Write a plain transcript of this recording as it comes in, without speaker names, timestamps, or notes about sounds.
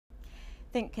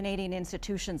Think Canadian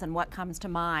institutions and what comes to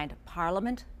mind?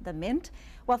 Parliament? The Mint?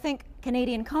 Well, think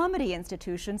Canadian comedy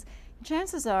institutions.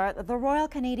 Chances are the Royal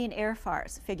Canadian Air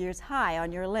Farce figures high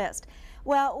on your list.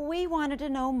 Well, we wanted to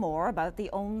know more about the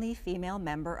only female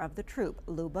member of the troupe,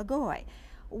 Luba Goy.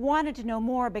 Wanted to know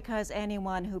more because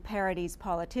anyone who parodies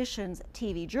politicians,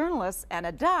 TV journalists, and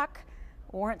a duck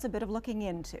warrants a bit of looking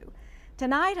into.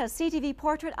 Tonight, a CTV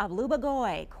portrait of Luba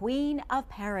Goy, Queen of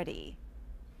Parody.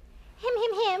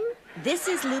 Him. This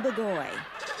is Luba Goy.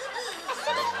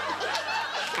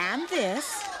 And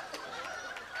this.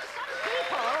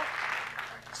 People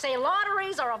say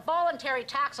lotteries are a voluntary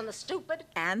tax on the stupid.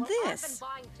 And this.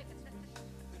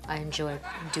 I enjoy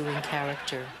doing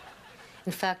character.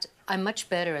 In fact, I'm much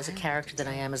better as a character than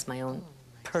I am as my own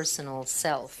personal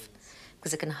self,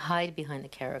 because I can hide behind the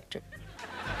character.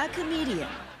 A comedian.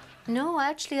 No,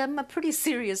 actually, I'm a pretty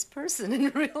serious person in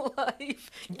real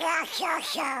life. Yeah, sure.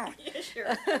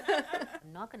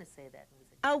 I'm not going to say that.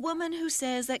 A woman who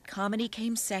says that comedy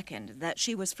came second, that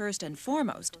she was first and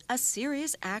foremost a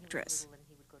serious actress.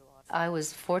 I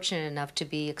was fortunate enough to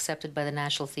be accepted by the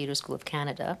National Theatre School of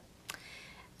Canada,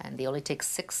 and they only take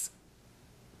 6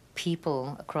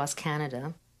 people across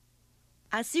Canada.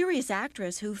 A serious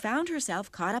actress who found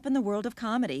herself caught up in the world of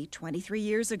comedy 23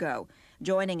 years ago,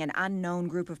 joining an unknown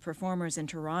group of performers in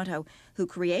Toronto who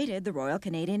created the Royal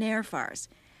Canadian Air Farce.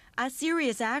 A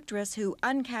serious actress who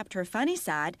uncapped her funny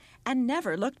side and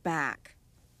never looked back.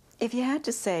 If you had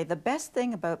to say the best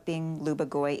thing about being Luba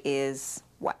Goy is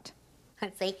what?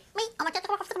 I'd say, me.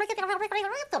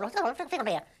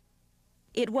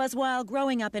 It was while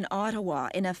growing up in Ottawa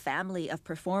in a family of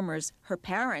performers, her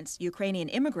parents, Ukrainian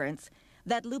immigrants,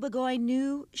 that Luba Goy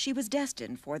knew she was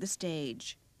destined for the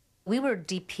stage. We were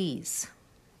DPs,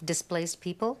 displaced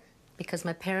people, because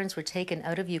my parents were taken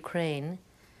out of Ukraine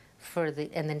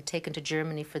and then taken to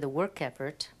Germany for the work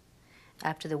effort.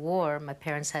 After the war, my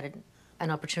parents had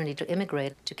an opportunity to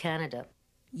immigrate to Canada.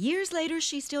 Years later,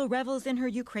 she still revels in her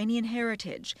Ukrainian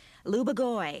heritage. Luba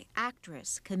Goy,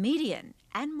 actress, comedian,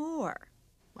 and more.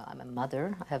 Well, I'm a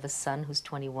mother. I have a son who's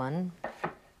 21.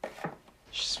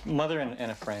 She's a mother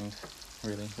and a friend,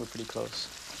 really. We're pretty close.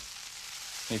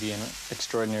 Maybe an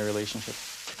extraordinary relationship.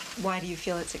 Why do you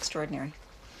feel it's extraordinary?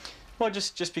 Well,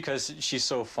 just because she's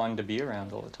so fun to be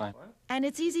around all the time. And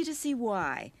it's easy to see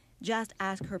why. Just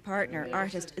ask her partner,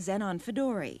 artist Zenon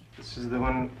Fedori. This is the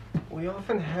one we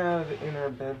often have in our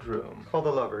bedroom, called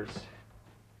the Lovers.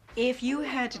 If you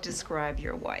had to describe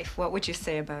your wife, what would you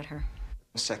say about her?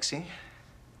 Sexy.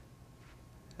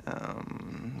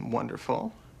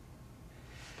 Wonderful.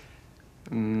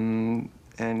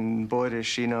 And boy, does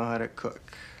she know how to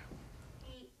cook.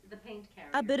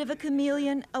 A bit of a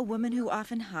chameleon, a woman who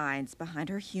often hides behind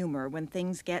her humor when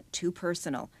things get too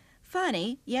personal.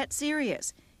 Funny, yet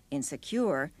serious.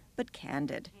 Insecure, but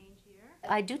candid.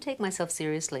 I do take myself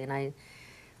seriously, and I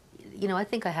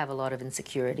think I have a lot of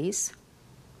insecurities.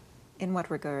 In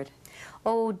what regard?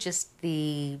 Oh, just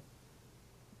the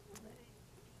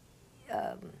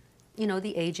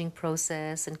aging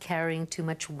process and carrying too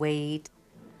much weight.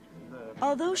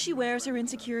 Although she wears her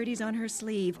insecurities on her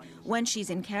sleeve, when she's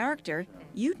in character,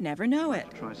 you'd never know it.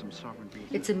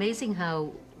 It's amazing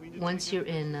how once you're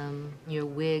in your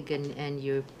wig and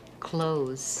your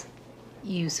clothes,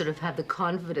 you sort of have the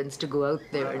confidence to go out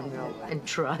there and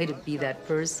try to be that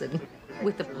person,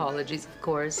 with apologies, of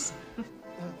course.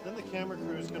 Then the camera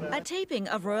crew's gonna... A taping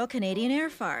of Royal Canadian Air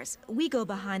Farce. We go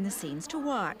behind the scenes to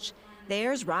watch.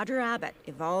 There's Roger Abbott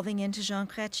evolving into Jean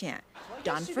Chrétien.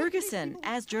 Don Ferguson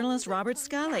as journalist Robert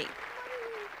Scully.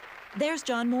 There's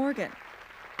John Morgan.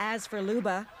 As for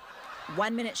Luba,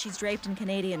 1 minute she's draped in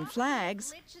Canadian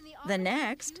flags, the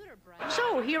next...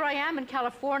 So here I am in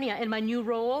California in my new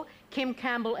role, Kim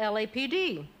Campbell,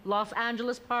 LAPD, Los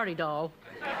Angeles party doll.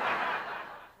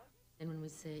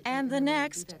 And the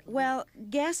next, well,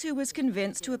 guess who was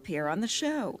convinced to appear on the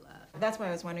show? That's why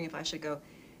I was wondering if I should go,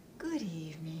 good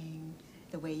evening,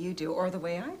 the way you do, or the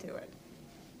way I do it.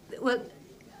 Well,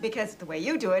 because the way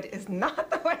you do it is not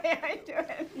the way I do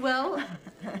it. Well,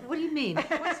 what do you mean? Of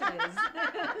course it is.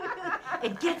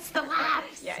 It gets the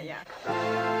laughs. Yeah.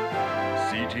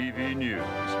 CTV News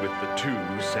with the 2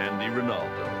 Sandie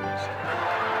Rinaldos.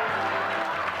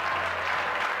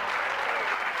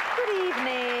 Good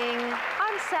evening.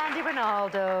 I'm Sandie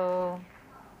Rinaldo.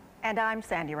 And I'm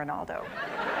Sandie Rinaldo.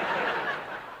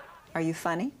 Are you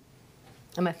funny?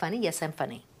 Am I funny? Yes, I'm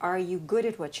funny. Are you good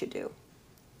at what you do?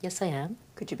 Yes, I am.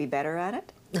 Could you be better at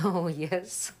it? Oh,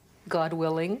 yes. God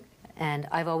willing. And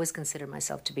I've always considered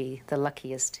myself to be the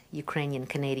luckiest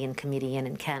Ukrainian-Canadian comedian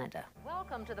in Canada. Welcome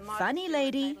Funny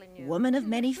lady, woman of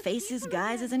many faces,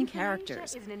 guises, and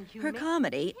characters. Her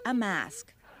comedy, a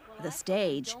mask. The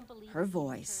stage, her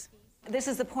voice. This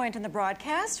is the point in the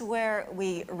broadcast where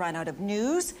we run out of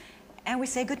news and we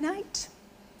say good night.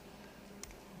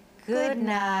 Good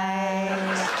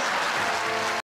night.